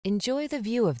Enjoy the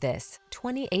view of this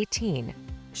 2018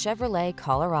 Chevrolet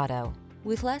Colorado.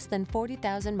 With less than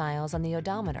 40,000 miles on the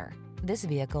odometer, this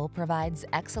vehicle provides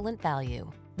excellent value.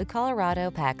 The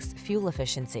Colorado packs fuel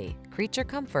efficiency, creature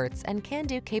comforts, and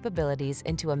can-do capabilities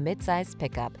into a mid-sized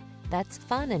pickup that's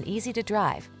fun and easy to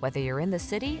drive, whether you're in the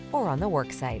city or on the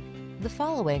worksite. The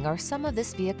following are some of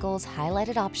this vehicle's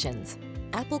highlighted options: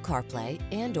 Apple CarPlay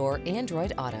and/or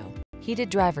Android Auto,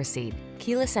 heated driver's seat,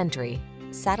 keyless entry,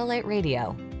 satellite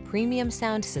radio, premium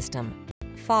sound system,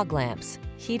 fog lamps,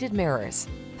 heated mirrors,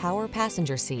 power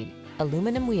passenger seat,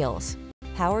 aluminum wheels,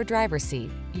 power driver's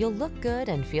seat. You'll look good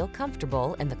and feel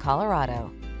comfortable in the Colorado.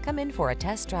 Come in for a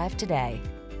test drive today.